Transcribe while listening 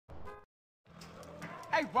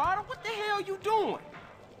Hey, Ryder, what the hell you doing?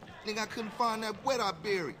 Nigga, I couldn't find that wet I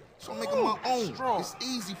buried, so I'm making my own. Strong. It's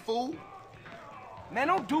easy, fool. Man,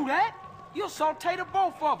 don't do that. You'll saute the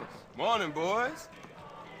both of us. Morning, boys.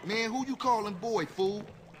 Man, who you calling boy, fool?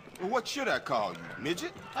 Well, what should I call you,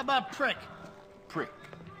 midget? How about prick? Prick.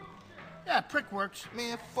 Yeah, prick works.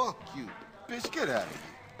 Man, fuck you. Bitch, get out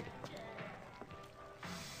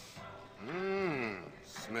of here.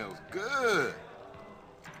 Smells good.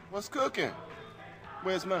 What's cooking?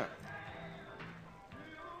 Where's mine?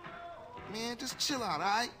 Man, just chill out, all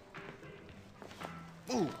right?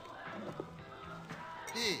 Move.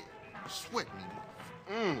 Yeah, sweat me.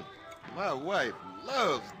 My wife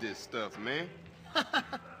loves this stuff, man.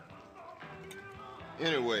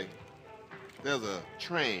 Anyway, there's a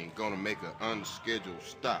train gonna make an unscheduled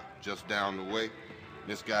stop just down the way.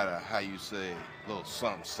 It's got a, how you say, little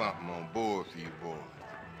something on board for you boys.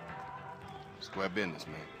 Square business,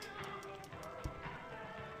 man.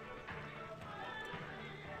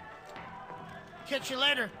 Catch you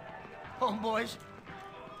later, homeboys.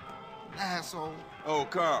 Asshole. Oh,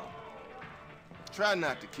 Carl. Try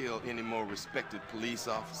not to kill any more respected police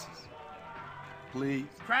officers. Please.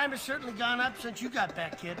 Crime has certainly gone up since you got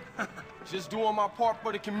back, kid. Just doing my part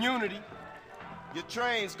for the community. Your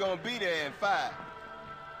train's gonna be there in 5.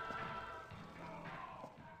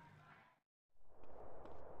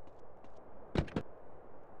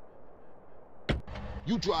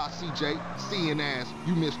 You drive, CJ. Seeing as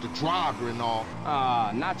you missed the driver and all.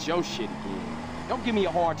 Not your shit again. Don't give me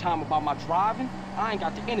a hard time about my driving. I ain't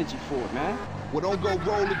got the energy for it, man. Well, don't go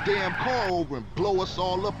roll the damn car over and blow us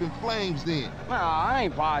all up in flames then. Nah, I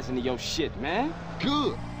ain't rising to your shit, man.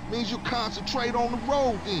 Good. Means you concentrate on the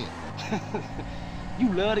road then.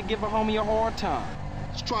 You love to give a homie a hard time.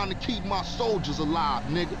 Just trying to keep my soldiers alive,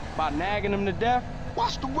 nigga. By nagging them to death?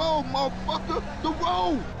 Watch the road, motherfucker. The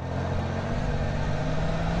road.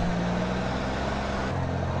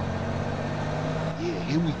 Yeah,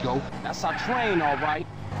 here we go. That's our train, all right.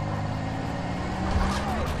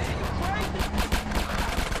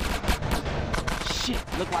 Shit,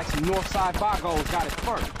 look like some Northside Vagos got it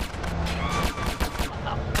first.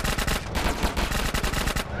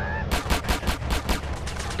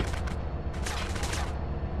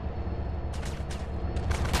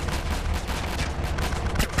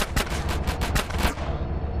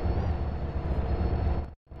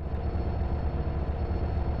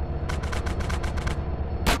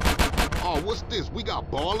 What's this? We got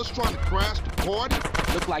ballers trying to crash the party?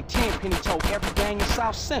 Look like Tenpenny told every gang in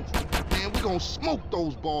South Central. Man, we gonna smoke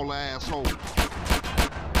those baller assholes.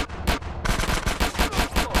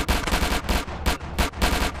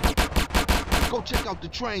 Go check out the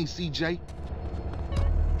train, CJ.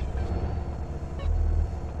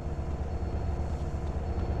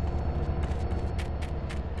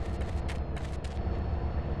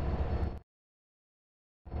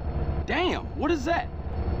 Damn, what is that?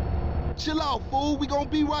 Chill out, fool. We gonna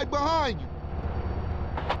be right behind you.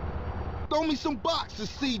 Throw me some boxes,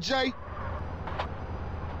 CJ.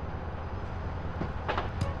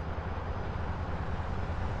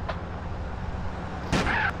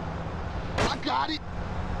 I got it.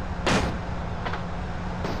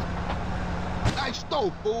 Nice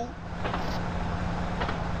throw, fool.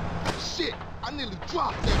 Shit, I nearly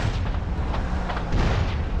dropped that.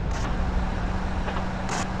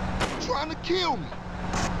 Trying to kill me.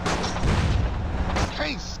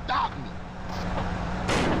 Can't stop me.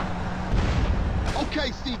 Okay,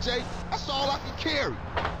 CJ, that's all I can carry.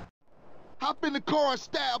 Hop in the car and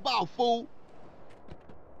stab out, fool.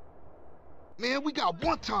 Man, we got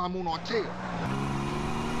one time on our tail.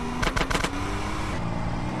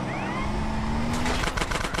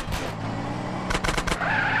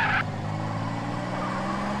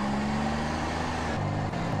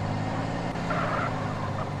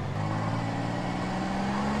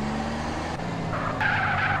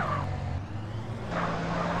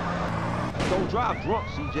 Don't drive drunk,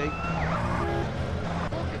 CJ.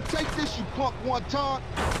 Take this, you punk, one time.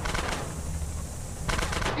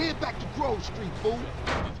 Head back to Grove Street, fool.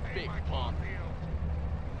 Big punk.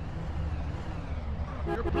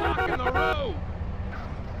 You're blocking the road!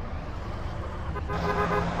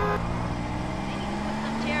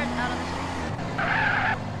 Some chairs out of the street.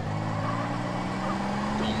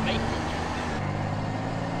 Don't make it.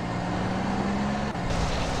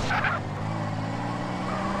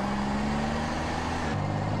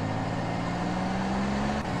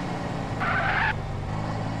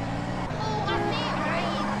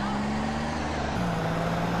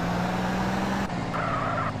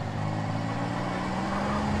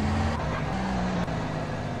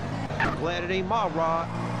 Glad it ain't my rod.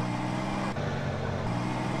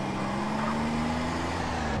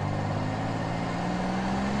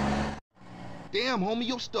 Damn, homie,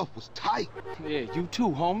 your stuff was tight. Yeah, you too,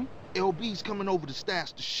 homie. LB's coming over to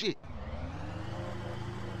stash the shit.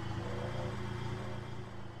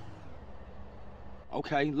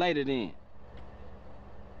 Okay, later then.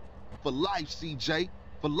 For life, CJ.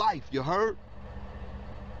 For life, you heard?